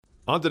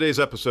On today's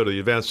episode of the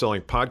Advanced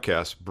Selling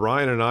Podcast,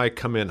 Brian and I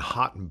come in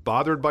hot and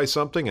bothered by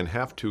something and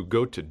have to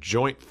go to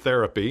joint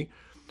therapy.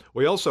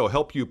 We also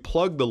help you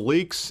plug the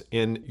leaks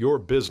in your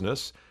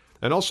business.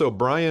 And also,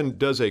 Brian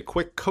does a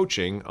quick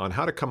coaching on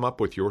how to come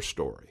up with your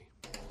story.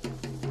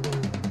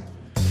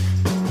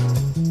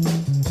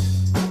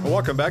 Well,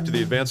 welcome back to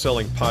the Advanced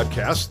Selling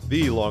Podcast,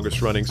 the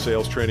longest running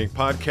sales training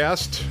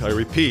podcast. I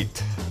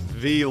repeat,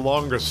 the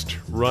longest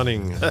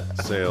running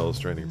sales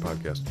training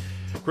podcast.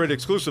 Created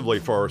exclusively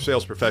for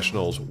sales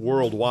professionals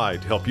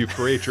worldwide to help you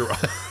create your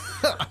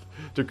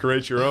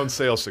own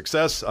sales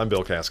success. I'm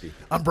Bill Caskey.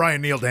 I'm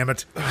Brian Neal, damn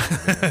it.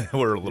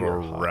 We're a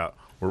little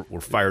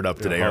we're fired up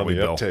today, aren't we,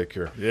 Bill? Uptake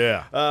here.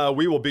 Yeah.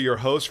 We will be your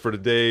host for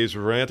today's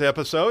rant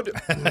episode.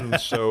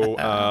 So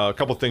a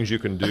couple things you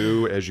can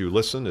do as you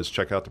listen is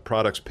check out the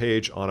products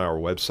page on our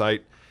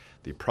website.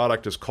 The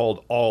product is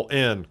called All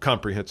In,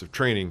 Comprehensive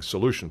Training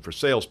Solution for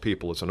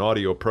Salespeople. It's an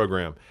audio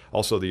program.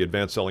 Also, the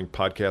Advanced Selling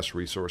Podcast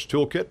Resource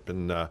Toolkit,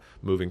 been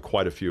moving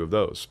quite a few of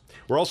those.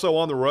 We're also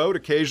on the road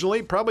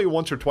occasionally, probably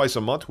once or twice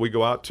a month. We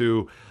go out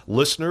to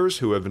listeners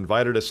who have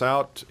invited us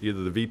out.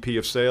 Either the VP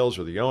of sales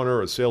or the owner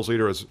or the sales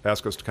leader has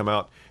asked us to come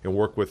out and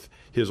work with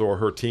his or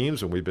her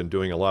teams, and we've been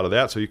doing a lot of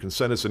that. So you can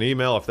send us an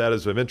email if that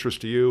is of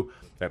interest to you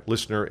at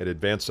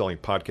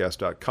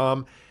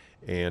listener@advancedsellingpodcast.com.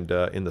 And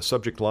in the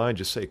subject line,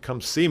 just say,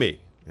 come see me,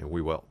 and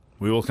we will.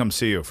 We will come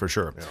see you, for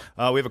sure.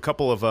 Yeah. We have a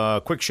couple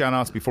of quick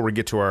shout-outs before we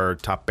get to our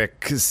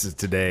topics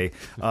today.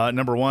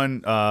 Number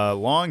one,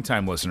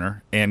 long-time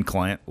listener and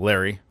client,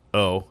 Larry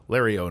O.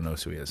 Larry O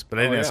knows who he is, but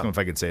I didn't ask him if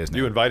I could say his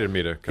name. You invited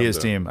me to come his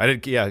team. I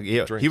did. Yeah,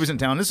 he was in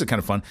town. This is kind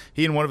of fun.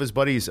 He and one of his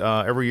buddies,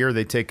 every year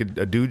they take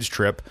a dude's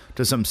trip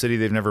to some city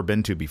they've never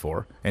been to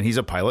before. And he's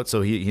a pilot,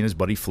 so he and his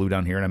buddy flew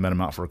down here, and I met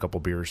him out for a couple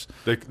beers.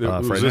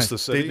 Was this the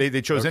city?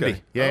 They chose okay.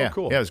 Indy. Yeah,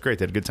 cool. Yeah, it was great.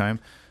 They had a good time.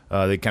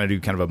 They kind of do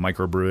kind of a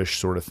microbrewish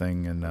sort of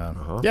thing, and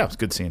yeah, it was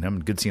good seeing him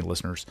and good seeing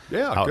listeners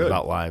out and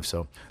about live.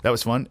 So that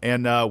was fun.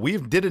 And we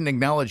didn't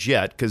acknowledge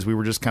yet because we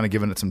were just kind of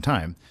giving it some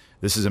time.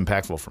 This is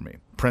impactful for me.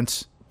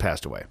 Prince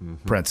passed away.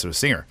 Prince, a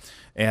singer.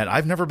 And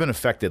I've never been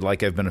affected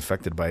like I've been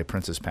affected by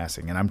Prince's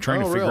passing. And I'm trying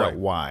to figure out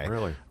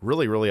why.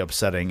 Really, really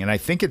upsetting. And I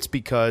think it's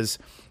because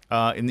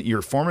in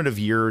your formative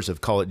years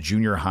of, call it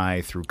junior high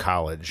through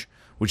college,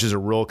 which is a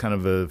real kind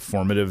of a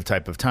formative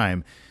type of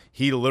time,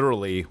 he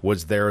literally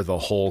was there the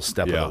whole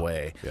step of the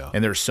way. Yeah.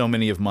 And there's so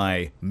many of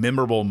my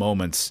memorable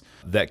moments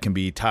that can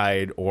be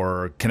tied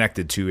or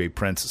connected to a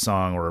Prince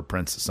song or a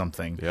Prince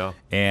something. Yeah.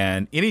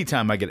 And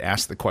anytime I get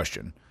asked the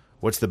question,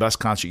 what's the best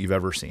concert you've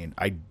ever seen?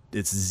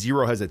 It's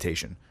zero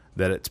hesitation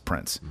that it's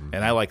Prince.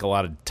 And I like a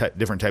lot of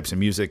different types of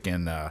music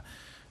and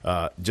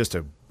just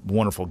a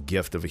wonderful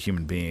gift of a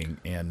human being.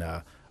 And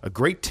a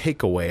great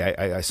takeaway,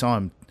 I saw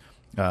him,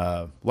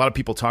 a lot of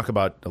people talk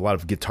about, a lot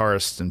of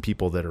guitarists and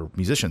people that are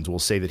musicians will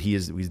say that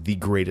he's the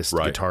greatest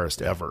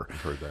guitarist ever.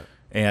 I've heard that.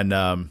 And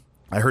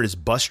I heard his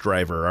bus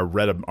driver, I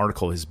read an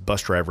article, his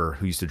bus driver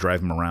who used to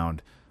drive him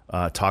around,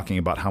 talking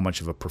about how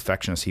much of a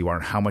perfectionist he was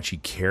and how much he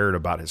cared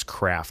about his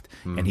craft.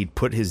 And he'd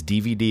put his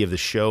DVD of the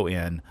show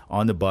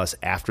on the bus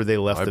after they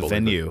left the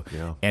venue,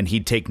 and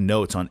he'd take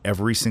notes on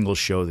every single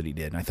show that he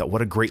did. And I thought,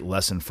 what a great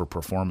lesson for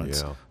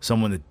performance. Yeah.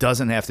 Someone that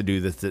doesn't have to do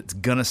this, that's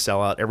going to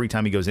sell out every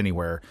time he goes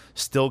anywhere,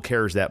 still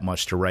cares that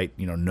much to write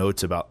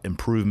notes about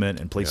improvement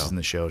and places in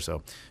the show.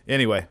 So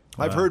anyway.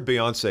 I've heard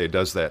Beyonce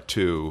does that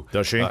too.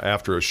 Does she?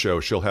 After a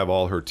show, she'll have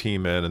all her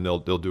team in, and they'll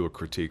do a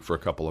critique for a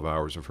couple of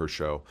hours of her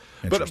show.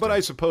 But I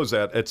suppose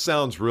that it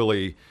sounds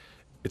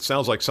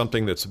like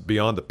something that's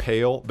beyond the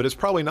pale, but it's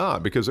probably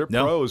not, because they're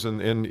pros,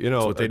 and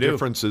the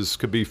differences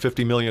could be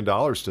 $50 million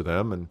to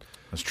them. And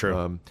that's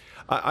true.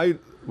 I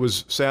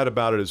was sad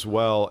about it as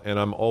well, and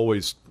I'm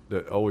always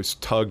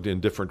tugged in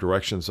different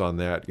directions on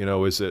that.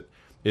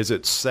 Is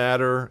it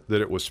sadder that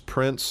it was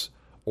Prince,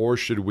 or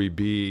should we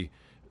be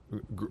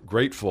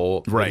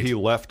grateful that he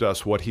left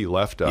us what he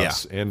left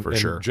us, and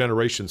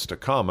generations to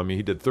come? I mean,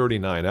 he did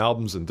 39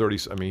 albums and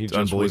 30. I mean, he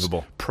just was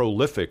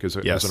prolific as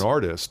an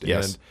artist.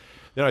 Yes.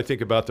 And I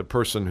think about the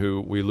person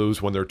who we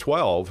lose when they're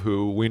 12,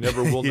 who we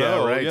never will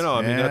know. Right.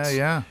 That's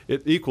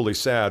equally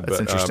sad. That's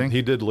interesting.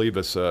 He did leave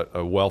us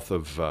a wealth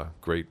of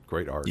great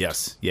art.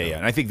 Yes. Yeah.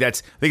 And I think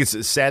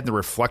it's sad, the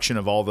reflection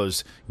of all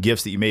those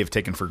gifts that you may have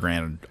taken for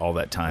granted all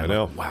that time. I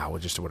know. Wow,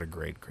 just what a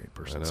great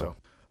person. So,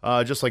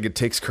 just like it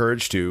takes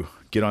courage to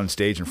get on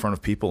stage in front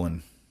of people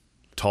in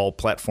tall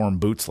platform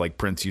boots like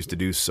Prince used to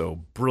do so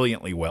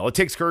brilliantly well, it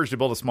takes courage to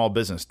build a small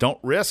business. Don't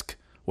risk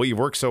what you've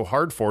worked so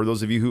hard for.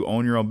 Those of you who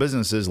own your own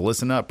businesses,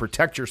 listen up.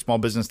 Protect your small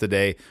business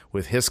today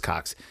with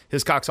Hiscox.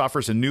 Hiscox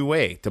offers a new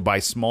way to buy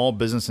small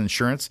business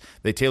insurance.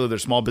 They tailor their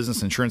small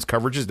business insurance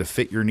coverages to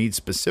fit your needs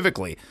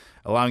specifically,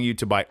 allowing you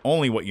to buy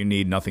only what you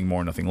need, nothing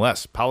more, nothing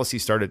less.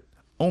 Policies start at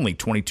only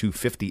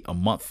 $22.50 a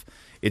month.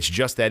 It's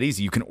just that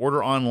easy. You can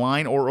order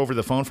online or over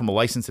the phone from a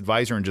licensed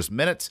advisor in just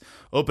minutes.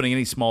 Opening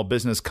any small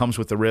business comes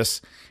with the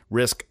risk.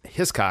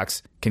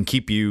 Hiscox can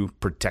keep you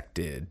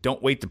protected.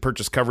 Don't wait to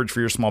purchase coverage for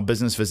your small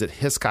business. Visit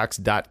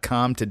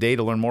hiscox.com today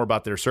to learn more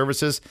about their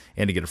services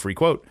and to get a free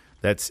quote.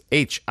 That's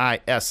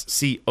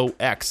HISCOX.com.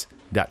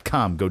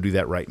 Go do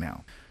that right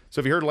now. So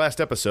if you heard last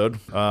episode,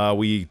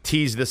 we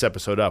teased this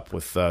episode up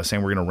with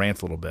saying we're going to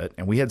rant a little bit,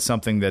 and we had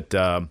something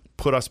that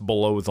put us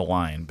below the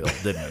line, Bill,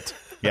 didn't it?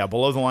 Yeah,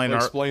 below the line.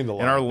 Explain the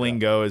line. In our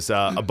lingo is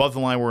above the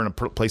line. We're in a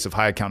place of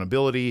high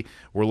accountability.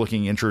 We're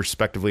looking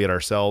introspectively at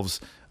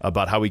ourselves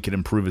about how we can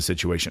improve a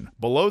situation.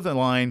 Below the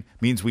line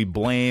means we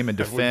blame and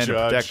defend and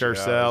protect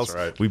ourselves.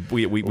 That's right. We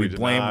blame.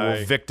 deny,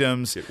 We're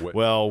victims.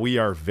 Well, we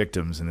are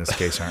victims in this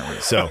case, aren't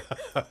we? So.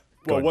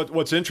 Well,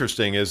 what's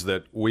interesting is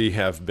that we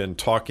have been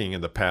talking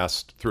in the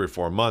past 3 or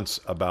 4 months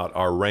about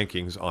our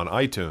rankings on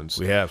iTunes.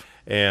 We have.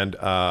 And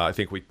I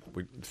think a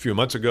few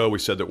months ago, we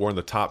said that we're in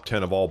the top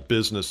 10 of all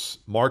business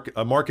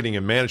marketing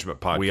and management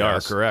podcasts. We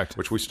are, correct.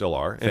 Which we still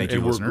are. Thank you,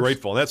 and we're listeners.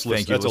 grateful. And that's a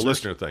listeners.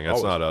 listener thing.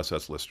 That's not us.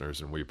 That's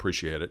listeners, and we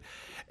appreciate it.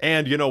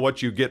 And you know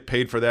what? You get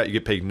paid for that. You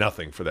get paid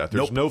nothing for that.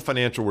 There's no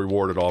financial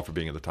reward at all for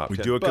being in the top 10.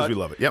 We do it because we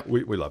love it. Yep.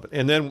 We love it.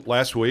 And then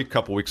last week, a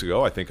couple weeks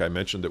ago, I think I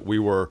mentioned that we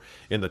were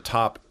in the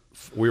top.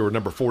 We were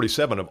number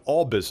 47 of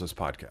all business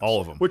podcasts. All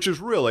of them. Which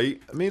is really,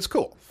 it's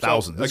cool.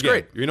 Thousands. That's again,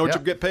 great. You know what Yeah.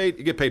 you get paid?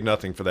 You get paid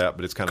nothing for that,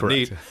 but it's kind of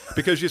Correct. neat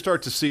because you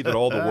start to see that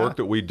all the work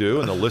that we do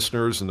and the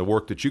listeners and the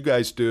work that you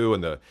guys do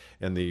and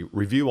the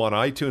review on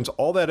iTunes,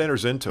 all that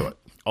enters into it.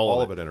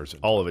 All of it enters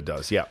into it. All of it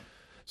does, yeah.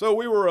 So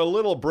we were a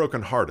little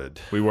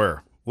brokenhearted, We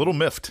were. A little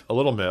miffed. a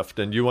little miffed.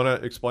 And you want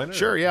to explain it?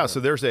 Sure, yeah. So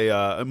there's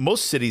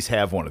most cities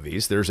have one of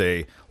these. There's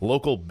a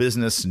local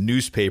business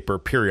newspaper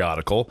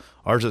periodical.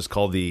 Ours is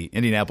called the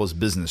Indianapolis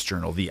Business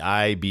Journal, the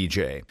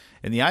IBJ.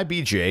 And the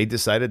IBJ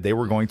decided they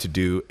were going to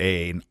do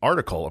an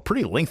article, a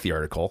pretty lengthy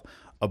article,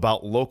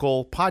 about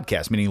local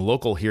podcasts, meaning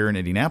local here in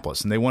Indianapolis.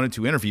 And they wanted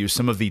to interview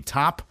some of the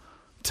top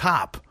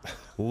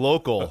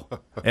local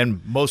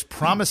and most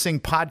promising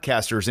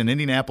podcasters in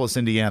Indianapolis,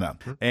 Indiana.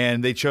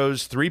 And they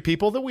chose 3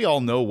 people that we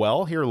all know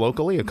well here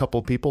locally, a couple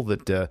of people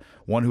that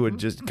one who had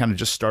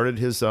just started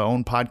his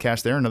own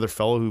podcast there, another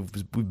fellow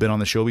we've been on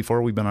the show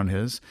before, we've been on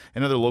his,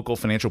 another local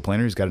financial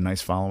planner who's got a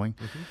nice following.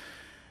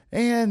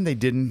 And they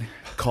didn't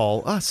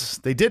call us.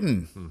 They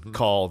didn't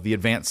call the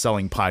Advanced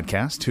Selling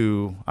Podcast,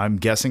 who I'm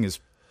guessing is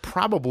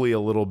probably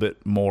a little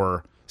bit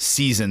more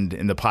seasoned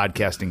in the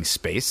podcasting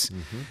space.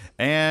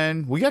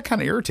 And we got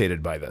kind of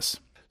irritated by this.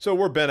 So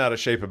we're bent out of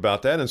shape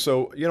about that. And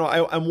so,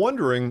 I'm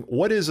wondering,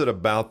 what is it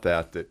about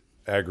that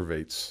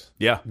aggravates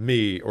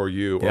me or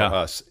you or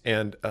us?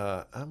 And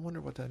I wonder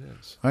what that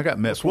is. I got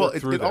missed. Well,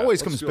 it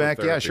always comes back.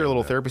 Yeah, sure, a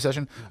little therapy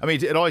session. I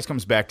mean, it always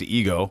comes back to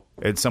ego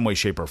in some way,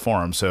 shape, or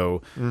form.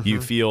 So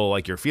you feel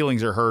like your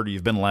feelings are hurt,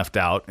 you've been left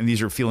out. And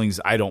these are feelings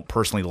I don't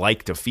personally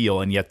like to feel,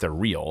 and yet they're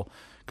real.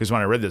 Because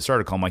when I read this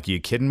article, I'm like, are you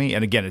kidding me?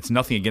 And again, it's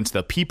nothing against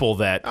the people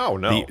that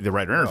the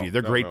writer interviewed.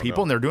 They're great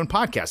people, and they're doing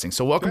podcasting.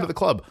 So welcome to the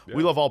club. Yeah.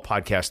 We love all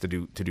podcasts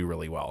to do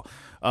really well.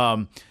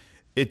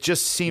 It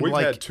just seemed We've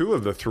had 2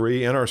 of the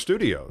 3 in our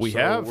studios. We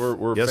have.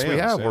 We're yes, fans, we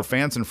have. yeah. We're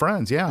fans and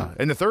friends, yeah.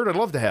 And the third I'd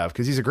love to have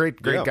because he's a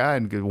great guy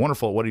and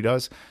wonderful at what he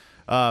does.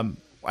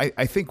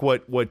 I think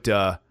where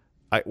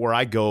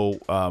I go,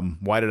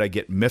 why did I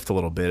get miffed a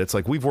little bit? It's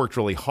like we've worked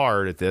really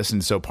hard at this,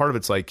 and so part of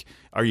it's like,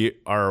 are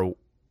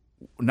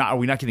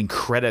we not getting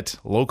credit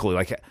locally?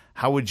 Like,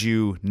 how would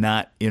you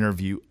not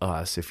interview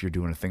us if you're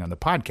doing a thing on the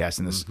podcast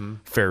in this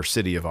fair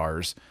city of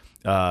ours?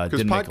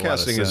 Because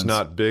podcasting is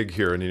not big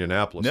here in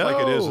Indianapolis,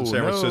 like it is in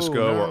San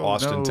Francisco or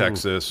Austin,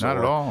 Texas, not or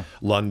at all.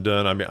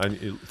 London. I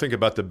mean, think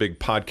about the big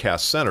podcast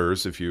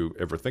centers, if you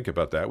ever think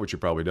about that, which you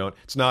probably don't.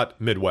 It's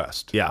not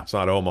Midwest. Yeah. It's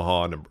not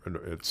Omaha, and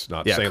it's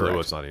not St. Louis,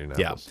 it's not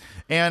Indianapolis. Yeah.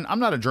 And I'm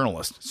not a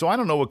journalist, so I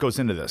don't know what goes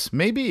into this.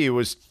 Maybe it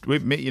was,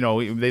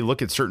 they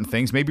look at certain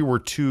things. Maybe we're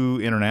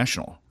too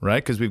international,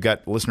 right? Because we've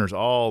got listeners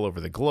all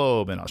over the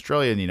globe, in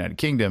Australia, and the United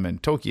Kingdom,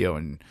 and Tokyo,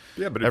 and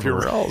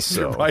everywhere else.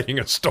 You're writing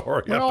a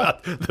story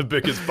about the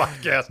biggest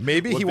podcast.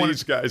 Maybe he wanted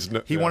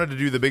to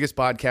do the biggest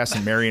podcast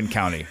in Marion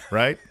County,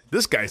 right?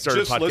 This guy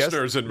started Just a podcast.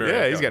 Listeners in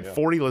Marion He's got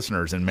 40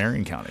 listeners in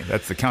Marion County.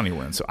 That's the county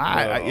we're in. So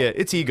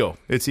it's ego.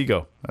 It's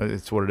ego.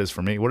 It's what it is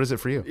for me. What is it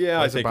for you?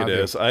 Yeah, I think it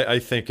is. I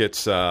think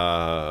it's.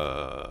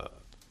 I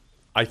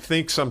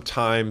think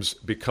sometimes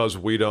because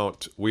we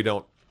don't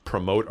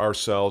promote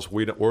ourselves,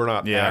 we're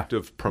not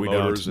active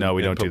promoters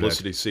and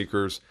publicity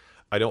seekers.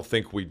 I don't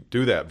think we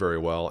do that very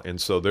well,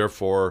 and so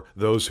therefore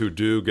those who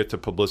do get to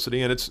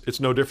publicity, and it's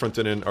no different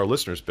than in our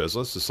listeners'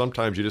 business. Is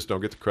sometimes you just don't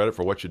get the credit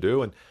for what you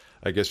do, and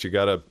I guess you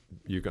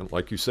can,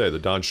 like you say, the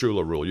Don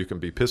Shula rule. You can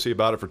be pissy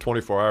about it for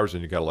 24 hours,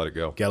 and you got to let it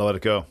go. Got to let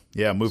it go.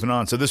 Yeah, moving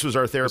on. So this was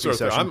our therapy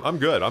session. I'm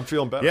good. I'm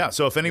feeling better. Yeah.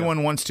 So if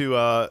anyone wants to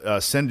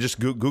just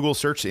Google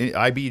search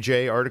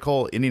IBJ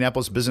article,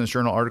 Indianapolis Business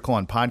Journal article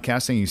on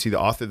podcasting, you see the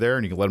author there,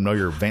 and you can let them know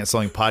you're a Advanced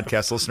Selling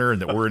Podcast listener,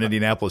 and that we're in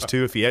Indianapolis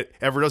too. If he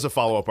ever does a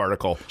follow-up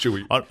article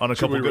on a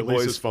couple good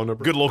boys, his phone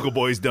number? Good local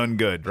boys done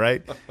good,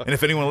 right? And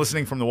if anyone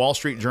listening from the Wall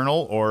Street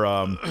Journal or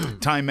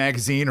Time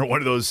Magazine or one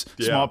of those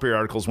small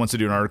periodicals wants to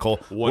do an article,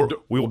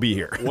 we will be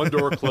here. One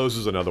door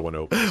closes, another one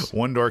opens.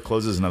 One door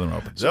closes, another one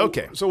opens.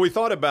 Okay. So we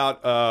thought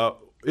about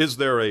is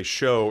there a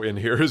show in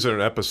here? Is there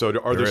an episode?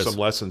 Are there is. some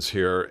lessons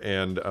here?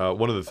 And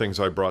one of the things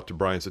I brought to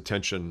Brian's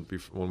attention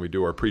when we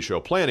do our pre-show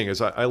planning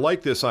is I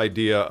like this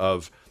idea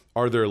of,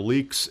 are there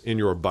leaks in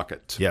your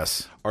bucket?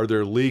 Yes. Are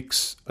there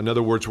leaks? In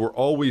other words, we're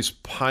always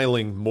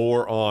piling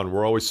more on.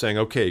 We're always saying,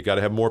 okay, you got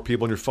to have more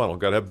people in your funnel,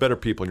 got to have better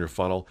people in your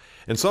funnel.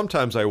 And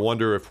sometimes I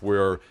wonder if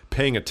we're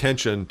paying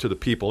attention to the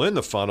people in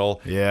the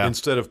funnel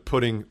instead of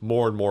putting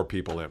more and more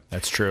people in.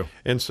 That's true.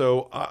 And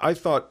so I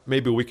thought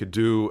maybe we could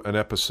do an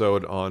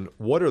episode on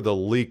what are the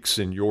leaks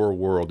in your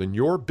world, in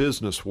your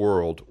business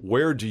world.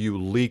 Where do you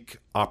leak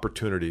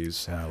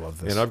opportunities? Yeah, I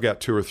love this. And I've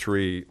got 2 or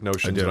 3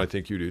 notions, and I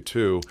think you do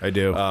too. I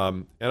do.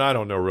 And I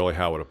don't know really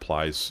how it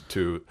applies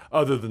to,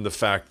 other than the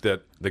fact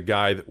that the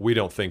guy that we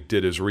don't think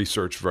did his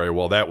research very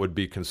well, that would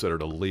be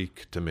considered a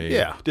leak to me.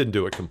 Yeah. Didn't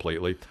do it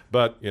completely,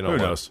 but you know, Who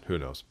knows? Who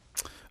knows?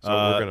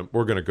 So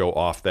we're gonna go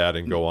off that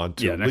and go on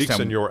to leaks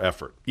in your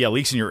effort. Yeah,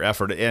 leeks in your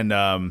effort. And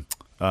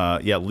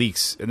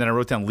leeks. And then I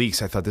wrote down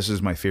leeks. I thought this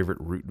is my favorite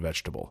root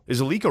vegetable. Is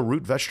a leek a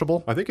root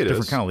vegetable? I think it is.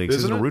 Different kind of leeks.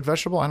 Is it a root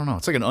vegetable? I don't know.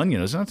 It's like an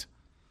onion, isn't it?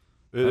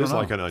 It is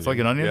like an onion. It's like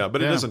an onion? Yeah,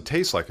 but it doesn't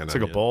taste like an onion.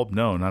 It's like a bulb?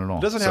 No, not at all.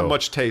 It doesn't have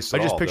much taste at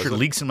all. I just pictured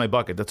leeks in my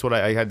bucket. That's what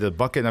I had the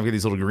bucket, and I've got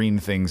these little green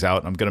things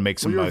out. I'm going to make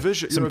some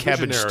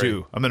cabbage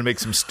stew. I'm going to make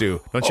some stew.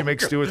 Don't you make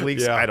stew with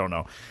leeks? Yeah. I don't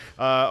know.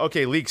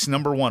 Okay, leeks,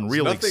 number one.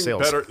 Real leek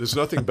sales. There's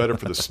nothing better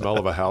for the smell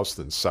of a house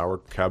than sour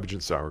cabbage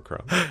and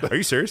sauerkraut. Are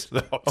you serious?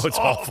 No, it's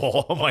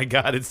awful. Oh, my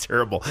God, it's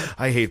terrible.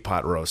 I hate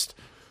pot roast.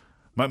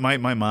 My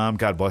mom,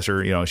 God bless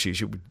her,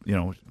 she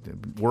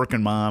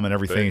working mom and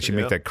everything, and she'd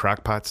make that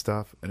crock pot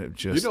stuff, and it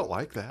just... You don't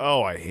like that?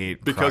 Oh, I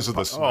hate because of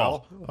the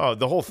smell? Oh,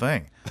 the whole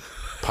thing.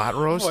 Pot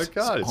roast? Oh, my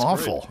God, it's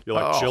awful. Great. You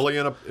like chili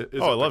in a...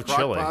 I love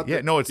chili.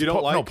 Yeah, no, you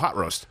don't like? No, pot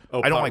roast.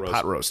 Oh, I don't like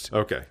pot roast.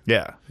 Okay.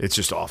 Yeah, it's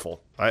just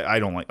awful. I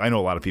don't like... I know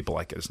a lot of people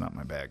like it. It's not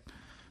my bag.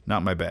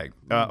 Not my bag.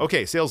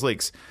 Okay, sales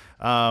leaks.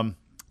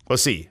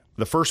 Let's see.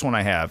 The first one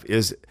I have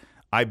is,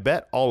 I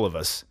bet all of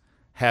us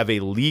have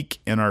a leak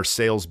in our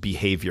sales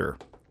behavior.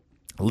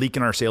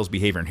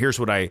 And here's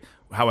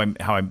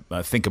how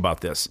I think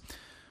about this.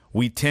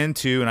 We tend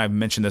to, and I've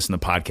mentioned this in the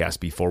podcast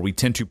before, we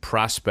tend to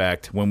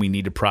prospect when we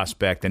need to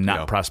prospect and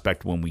not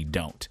prospect when we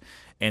don't.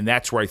 And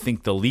that's where I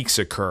think the leaks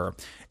occur.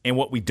 And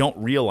what we don't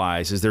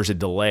realize is there's a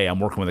delay. I'm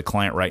working with a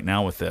client right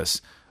now with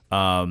this.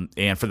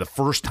 And for the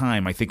first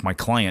time, I think my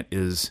client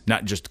is,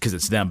 not just because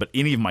it's them, but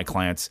any of my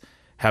clients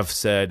have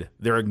said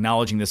they're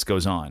acknowledging this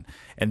goes on.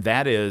 And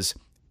that is,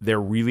 they're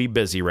really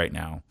busy right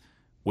now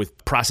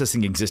with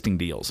processing existing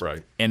deals.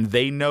 Right. And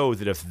they know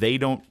that if they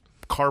don't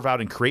carve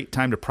out and create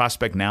time to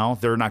prospect now,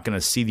 they're not going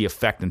to see the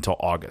effect until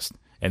August.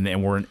 And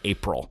then we're in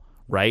April,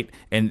 right?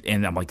 And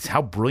I'm like,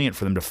 how brilliant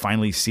for them to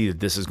finally see that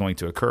this is going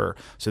to occur.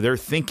 So they're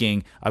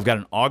thinking, I've got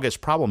an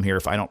August problem here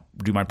if I don't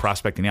do my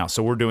prospecting now.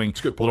 So we're doing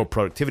little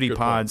productivity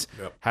pods,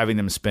 having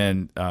them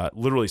spend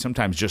literally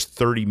sometimes just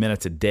 30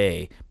 minutes a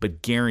day,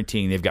 but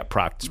guaranteeing they've got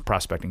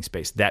prospecting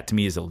space. That to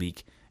me is a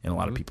leak in a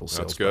lot of people's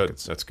sales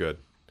buckets. That's good.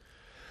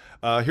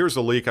 Here's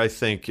a leak I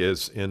think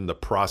is in the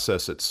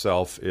process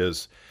itself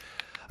is,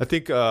 I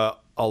think a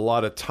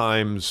lot of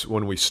times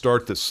when we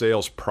start the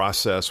sales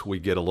process, we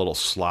get a little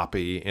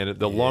sloppy. And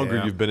the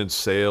longer you've been in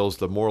sales,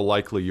 the more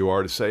likely you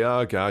are to say,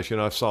 oh, gosh,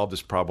 I've solved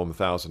this problem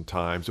 1,000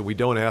 times. And we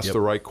don't ask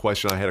the right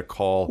question. I had a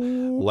call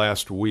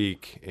last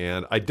week,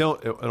 and I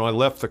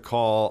left the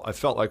call. I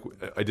felt like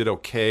I did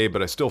okay,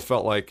 but I still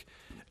felt like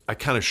I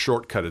kind of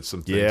shortcutted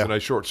some things, and I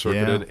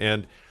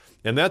short-circuited.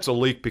 And that's a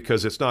leak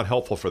because it's not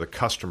helpful for the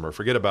customer.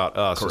 Forget about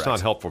us. Correct. It's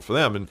not helpful for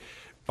them. And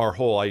our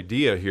whole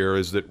idea here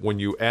is that when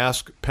you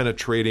ask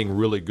penetrating,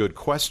 really good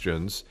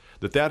questions,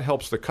 that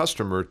helps the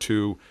customer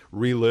to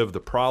relive the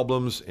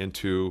problems and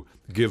to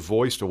give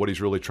voice to what he's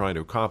really trying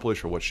to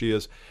accomplish or what she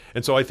is.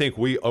 And so I think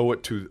we owe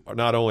it to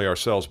not only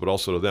ourselves but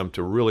also to them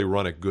to really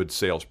run a good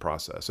sales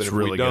process. And if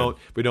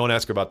we don't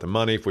ask about the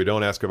money, if we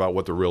don't ask about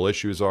what the real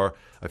issues are,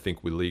 I think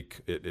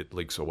it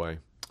leaks away.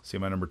 See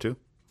my number 2?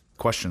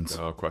 Questions.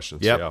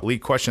 Questions. Yep,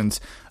 leak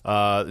questions.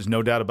 There's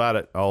no doubt about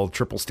it. I'll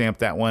triple stamp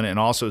that one, and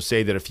also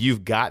say that if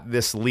you've got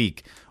this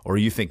leak, or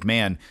you think,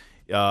 man,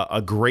 a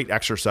great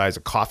exercise,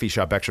 a coffee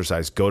shop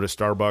exercise, go to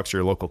Starbucks or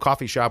your local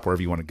coffee shop, wherever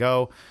you want to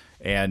go,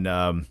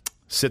 and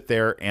sit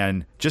there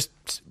and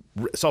just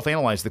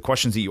self-analyze the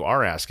questions that you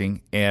are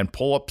asking, and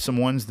pull up some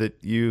ones that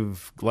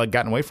you've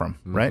gotten away from,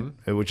 right?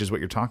 Which is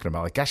what you're talking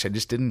about. Like, gosh, I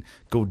just didn't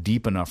go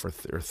deep enough or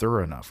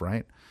thorough enough,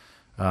 right?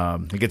 I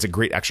think it's a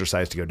great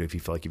exercise to go do if you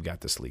feel like you've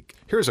got this leak.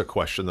 Here's a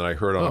question that I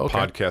heard on a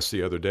podcast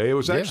the other day. It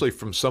was actually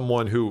from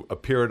someone who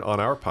appeared on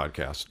our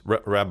podcast,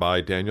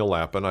 Rabbi Daniel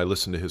Lapin. I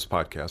listened to his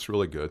podcast,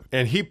 really good.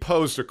 And he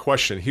posed a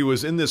question. He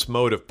was in this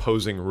mode of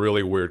posing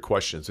really weird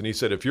questions. And he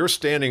said, if you're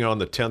standing on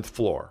the 10th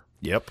floor,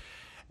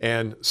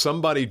 and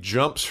somebody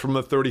jumps from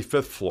the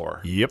 35th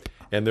floor,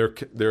 and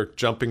they're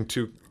jumping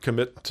to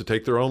commit to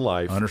take their own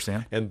life, I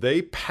understand, and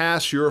they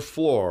pass your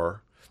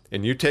floor,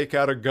 and you take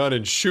out a gun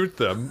and shoot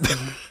them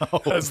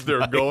as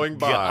they're going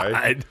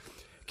by,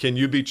 can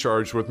you be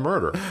charged with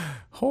murder?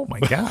 Oh,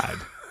 my God.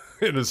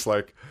 And it's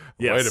like,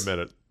 wait a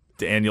minute.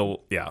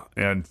 Daniel,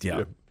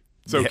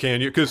 So can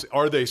you? Because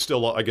are they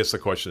still? I guess the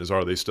question is,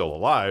 are they still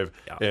alive?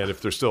 Yeah. And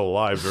if they're still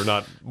alive, they're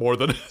not more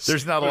than.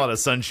 There's not a lot of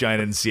sunshine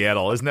in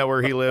Seattle. Isn't that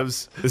where he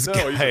lives? This No,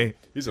 guy.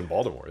 he's in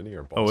Baltimore, isn't he?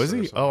 Or Boston Oh, is he?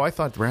 or something? Oh, I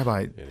thought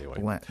Rabbi.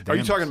 Anyway, are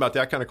you talking about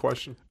that kind of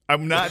question?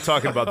 I'm not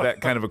talking about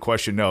that kind of a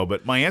question, no.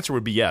 But my answer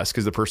would be yes,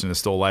 because the person is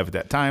still alive at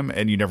that time,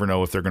 and you never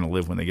know if they're going to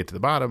live when they get to the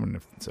bottom. And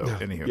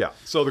anywho, Yeah.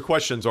 So the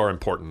questions are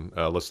important.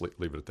 Let's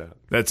leave it at that.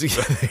 that's.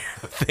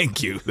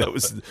 Thank you. That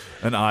was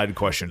an odd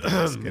question to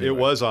ask. Anyway. It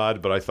was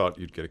odd, but I thought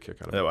you'd get a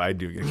kick out of it. Oh, I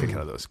do get a kick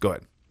out of those. Go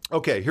ahead.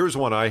 Okay, here's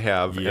one I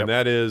have, Yep. and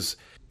that is: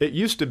 it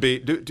used to be.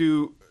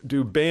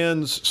 Do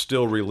bands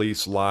still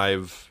release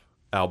live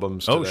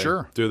albums today? Oh,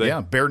 sure. Do they?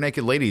 Yeah. Bare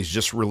Naked Ladies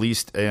just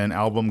released an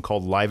album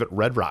called Live at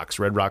Red Rocks.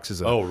 Red Rocks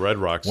is Red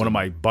Rocks. one of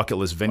my bucket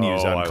list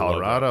venues out I in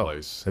Colorado. love that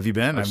place. Have you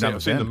been? I've never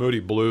seen been. the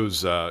Moody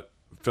Blues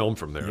film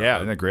from there. Yeah,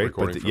 isn't that great?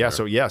 recording But from yeah, there.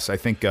 so yes, I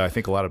think a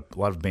lot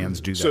of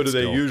bands do that. So do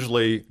they still.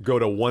 usually go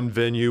to one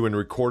venue and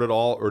record it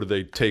all, or do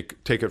they take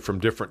it from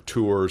different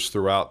tours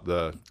throughout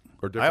the?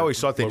 Or different I always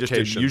thought they just did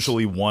locations?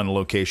 usually one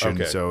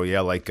location. Okay. So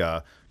yeah, like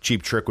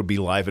Cheap Trick would be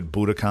live at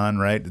Budokan,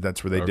 right?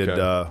 That's where they did.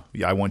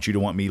 Okay. I Want You to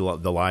Want Me,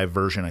 the live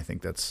version. I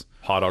think that's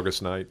Hot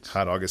August Nights.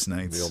 Hot August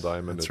Nights. Neil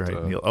Diamond. That's at,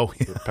 right. Neil, oh,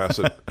 yeah.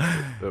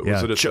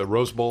 Was it at the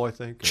Rose Bowl? I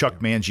think. Chuck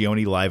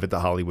Mangione live at the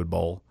Hollywood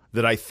Bowl.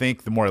 That I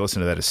think the more I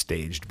listen to that is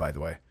staged. By the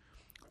way,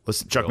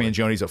 listen, Chuck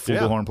Mangione's a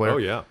flugelhorn player. Oh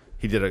yeah.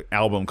 He did an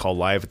album called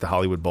Live at the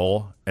Hollywood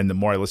Bowl, and the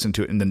more I listened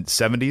to it in the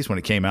 70s when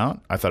it came out,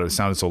 I thought it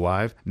sounded so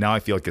live. Now I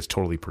feel like it's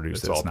totally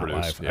produced. It's all not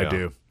produced. live. Yeah. I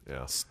do.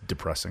 Yeah. It's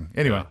depressing.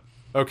 Anyway.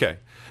 Okay.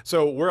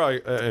 So where I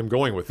am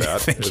going with that,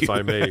 Thank if you.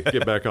 I may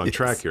get back on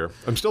track here,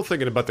 I'm still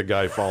thinking about the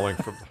guy falling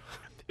from.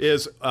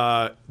 Is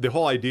the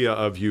whole idea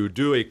of you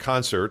do a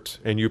concert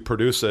and you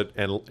produce it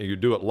and you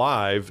do it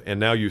live and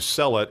now you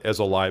sell it as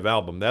a live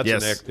album. That's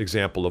Yes. an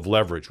example of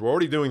leverage. We're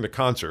already doing the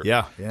concert.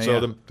 Yeah.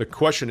 So the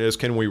question is,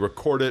 can we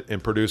record it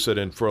and produce it,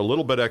 and for a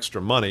little bit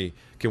extra money,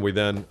 can we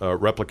then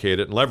replicate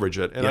it and leverage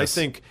it? And Yes.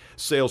 I think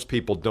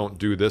salespeople don't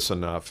do this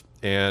enough.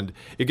 And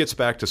it gets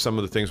back to some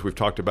of the things we've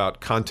talked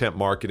about: content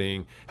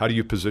marketing. How do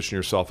you position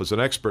yourself as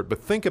an expert?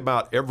 But think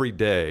about every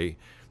day.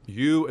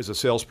 You, as a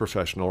sales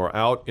professional, are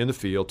out in the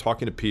field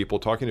talking to people,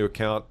 talking to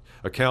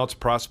accounts,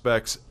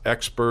 prospects,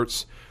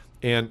 experts.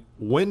 And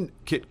when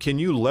can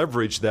you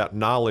leverage that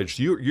knowledge?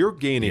 You're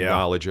gaining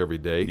knowledge every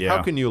day. Yeah.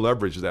 How can you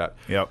leverage that?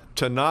 Yep.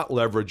 To not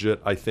leverage it,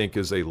 I think,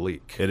 is a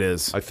leak. It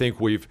is. I think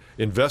we've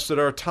invested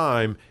our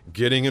time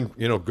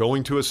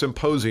going to a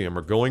symposium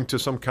or going to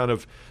some kind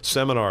of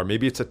seminar.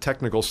 Maybe it's a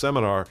technical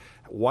seminar.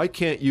 Why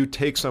can't you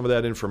take some of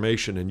that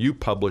information and you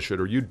publish it,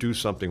 or you do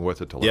something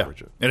with it to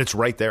leverage it? And it's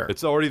right there.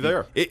 It's already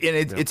there.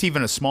 It's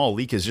even a small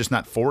leak is just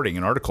not forwarding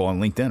an article on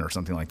LinkedIn or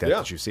something like that Yeah,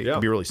 that you see. It yeah.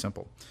 can be really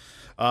simple.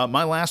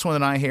 My last one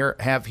that I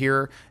have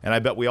here, and I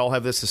bet we all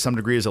have this to some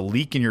degree, is a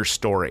leak in your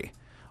story.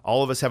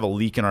 All of us have a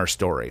leak in our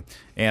story.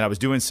 And I was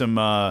doing some,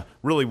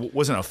 really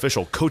wasn't an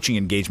official coaching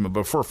engagement,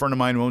 but for a friend of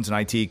mine who owns an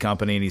IT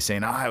company, and he's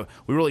saying,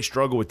 we really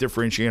struggle with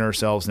differentiating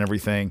ourselves and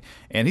everything.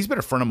 And he's been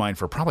a friend of mine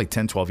for probably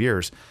 10, 12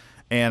 years.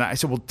 And I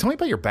said, well, tell me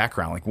about your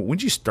background. Like, when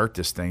did you start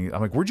this thing? I'm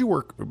like, where'd you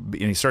work? And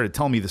he started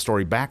telling me the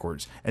story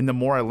backwards. And the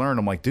more I learned,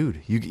 I'm like,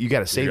 dude, you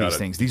got to say these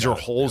things. These are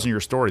holes in your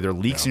story. They're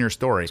leaks in your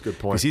story. That's a good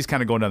point. Because he's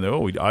kind of going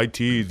down we IT,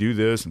 do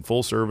this, and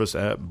full service,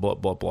 blah,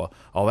 blah, blah,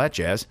 all that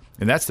jazz.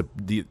 And that's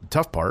the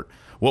tough part.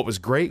 What was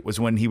great was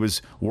when he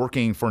was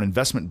working for an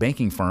investment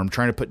banking firm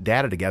trying to put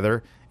data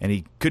together, and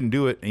he couldn't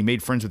do it. And he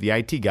made friends with the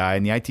IT guy.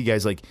 And the IT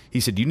guy's like, he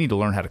said, you need to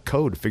learn how to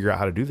code to figure out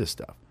how to do this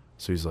stuff.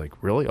 So he's like,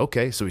 really?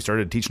 Okay. So he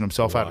started teaching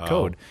himself how to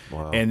code.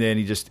 Wow. And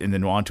then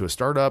then on to a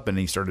startup, and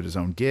he started his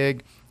own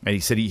gig. And he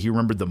said he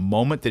remembered the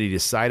moment that he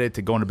decided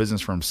to go into business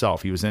for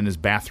himself. He was in his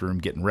bathroom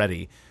getting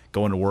ready,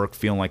 going to work,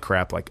 feeling like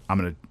crap, like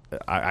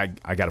I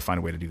got to find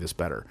a way to do this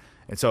better.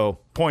 And so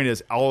point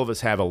is, all of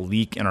us have a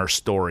leak in our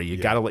story. You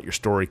got to let your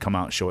story come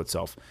out and show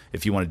itself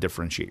if you want to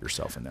differentiate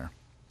yourself in there.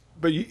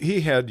 But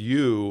he had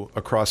you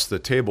across the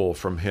table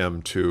from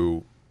him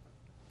to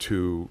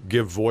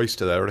give voice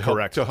to that, or to help,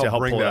 Correct. to help To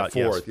help bring pull it that out.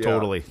 Yes, forth. Yeah.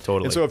 totally.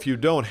 And so if you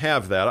don't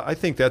have that, I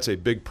think that's a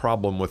big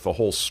problem with the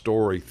whole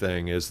story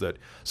thing, is that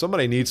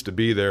somebody needs to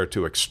be there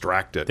to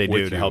extract it. They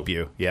with do to help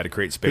you. Yeah, to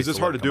create space. Because it's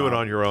hard to do it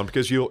on your own,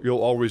 because you'll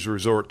always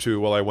resort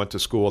to, well, I went to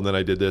school and then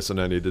I did this and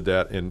then I did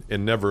that, and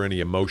never any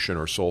emotion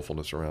or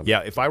soulfulness around it. Yeah,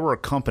 if I were a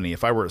company,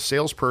 if I were a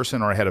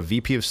salesperson, or I had a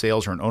VP of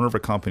sales or an owner of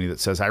a company that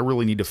says, I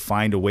really need to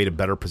find a way to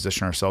better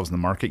position ourselves in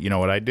the market, you know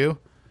what I'd do?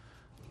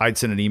 I'd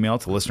send an email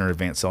to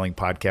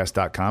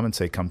listener@advancedsellingpodcast.com and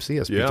say, come see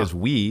us, because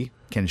we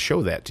can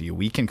show that to you.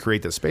 We can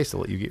create the space to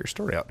let you get your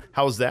story out.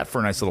 How's that for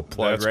a nice little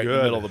plug? That's right good. in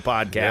the middle of the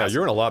podcast? Yeah,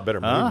 you're in a lot better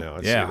mood now.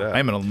 I see that.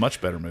 I'm in a much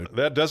better mood.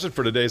 That does it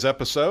for today's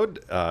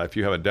episode. If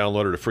you haven't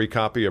downloaded a free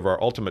copy of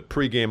our Ultimate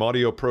Pregame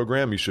audio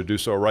program, you should do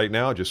so right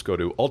now. Just go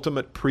to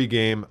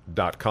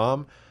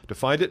ultimatepregame.com to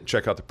find it.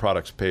 Check out the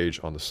products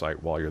page on the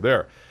site while you're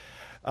there.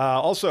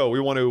 Also, we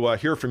want to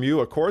hear from you,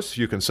 of course.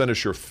 You can send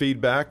us your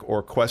feedback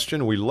or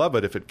question. We love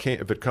it if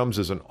it comes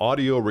as an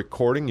audio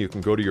recording. You can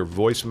go to your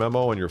voice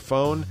memo on your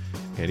phone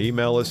and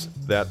email us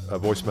that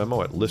voice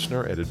memo at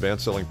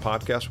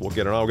listener@advancedsellingpodcast. We'll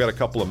get it on. We've got a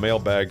couple of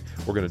mailbag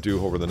we're going to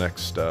do over the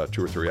next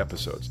 2 or 3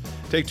 episodes.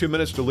 Take 2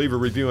 minutes to leave a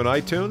review on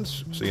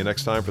iTunes. See you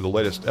next time for the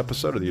latest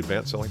episode of the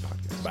Advanced Selling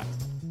Podcast.